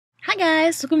Hi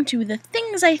guys, welcome to The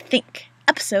Things I Think,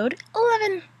 episode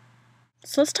 11.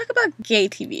 So let's talk about gay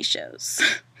TV shows.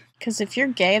 Because if you're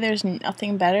gay, there's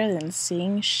nothing better than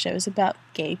seeing shows about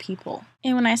gay people.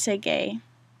 And when I say gay,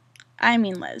 I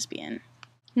mean lesbian.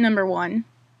 Number 1,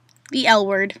 the L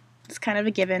word. It's kind of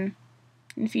a given.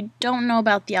 And if you don't know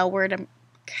about the L word, I'm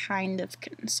kind of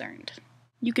concerned.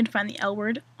 You can find the L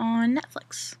word on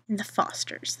Netflix. And The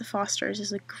Fosters. The Fosters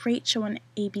is a great show on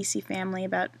ABC Family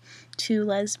about 2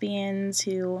 lesbians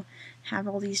who have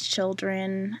all these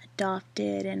children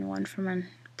adopted and one from a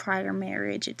prior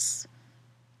marriage. It's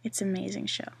an amazing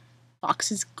show.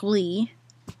 Fox's Glee.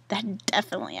 That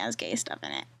definitely has gay stuff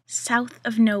in it. South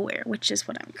of Nowhere, which is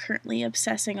what I'm currently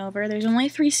obsessing over. There's only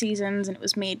 3 seasons and it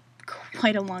was made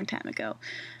quite a long time ago.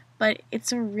 But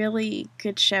it's a really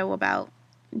good show about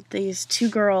these 2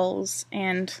 girls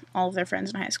and all of their friends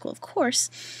in high school, of course,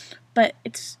 but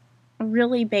it's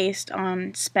really based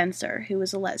on Spencer, who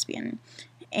is a lesbian,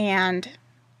 and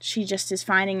she just is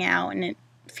finding out, and it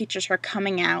features her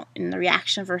coming out and the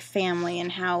reaction of her family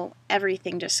and how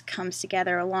everything just comes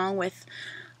together, along with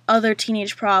other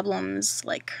teenage problems,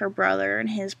 like her brother and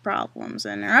his problems,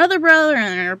 and her other brother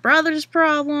and her brother's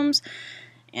problems,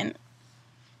 and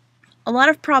a lot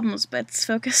of problems, but it's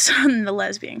focused on the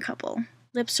lesbian couple.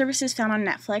 Lip Service is found on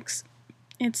Netflix.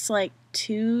 It's like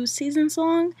 2 seasons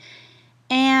long,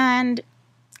 and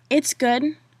it's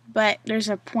good, but there's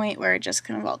a point where it just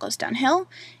kind of all goes downhill.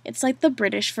 It's like the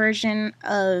British version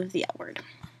of the L word.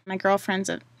 My girlfriend's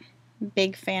a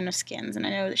big fan of Skins, and I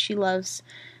know that she loves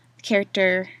the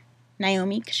character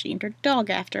Naomi because she named her dog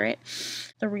after it.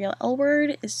 The real L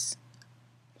word is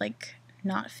like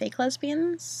not fake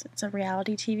lesbians. It's a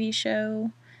reality TV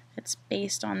show. It's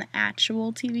based on the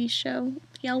actual TV show,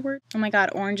 The L Word. Oh my god,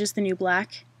 Orange is the New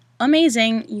Black.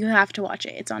 Amazing. You have to watch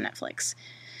it. It's on Netflix.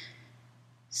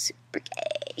 Super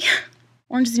gay.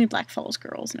 Orange is the New Black follows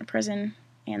girls in a prison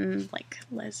and, like,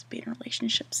 lesbian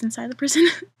relationships inside the prison.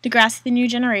 Degrassi the New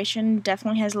Generation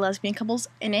definitely has lesbian couples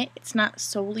in it. It's not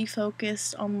solely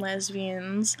focused on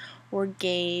lesbians or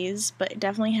gays, but it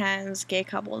definitely has gay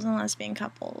couples and lesbian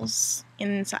couples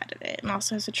inside of it. And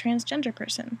also has a transgender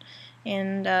person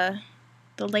in the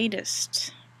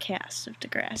latest cast of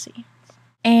Degrassi.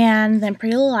 And then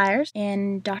Pretty Little Liars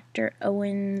and Dr.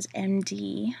 Owens,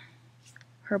 MD,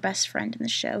 her best friend in the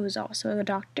show, who's also a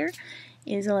doctor,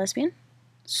 is a lesbian.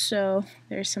 So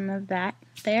there's some of that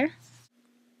there.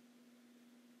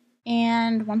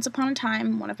 And Once Upon a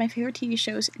Time, one of my favorite TV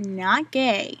shows, not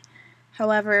gay.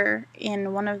 However,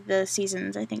 in one of the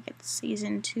seasons, I think it's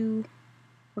season 2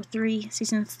 or 3,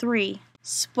 season 3,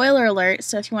 spoiler alert,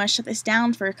 so if you want to shut this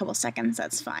down for a couple seconds,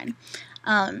 that's fine.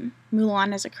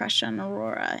 Mulan has a crush on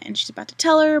Aurora, and she's about to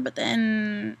tell her, but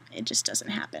then it just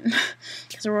doesn't happen.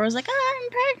 Because Aurora's like, I'm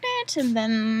pregnant, and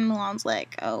then Mulan's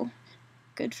like, oh,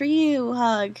 good for you,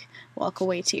 hug, walk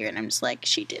away tear, and I'm just like,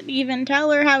 she didn't even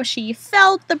tell her how she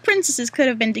felt, the princesses could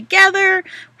have been together,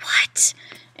 what?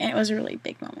 And it was a really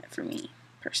big moment for me,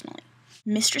 personally.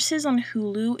 Mistresses on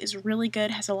Hulu is really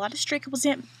good, has a lot of straight couples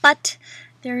in it, but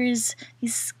there is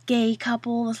this gay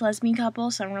couple, this lesbian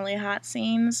couple, some really hot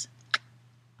scenes.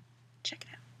 Check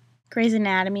it out. Grey's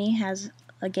Anatomy has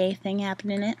a gay thing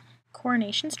happening in it.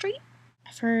 Coronation Street.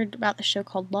 I've heard about the show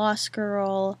called Lost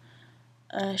Girl,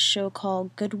 a show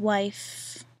called Good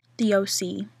Wife, The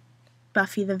OC,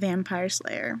 Buffy the Vampire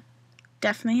Slayer.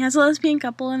 Definitely has a lesbian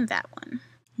couple in that one.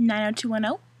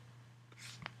 90210.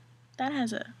 That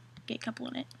has a gay couple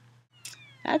in it.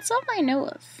 That's all I know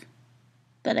of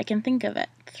that I can think of at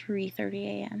 3:30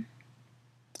 a.m.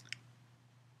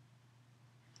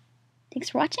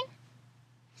 Thanks for watching.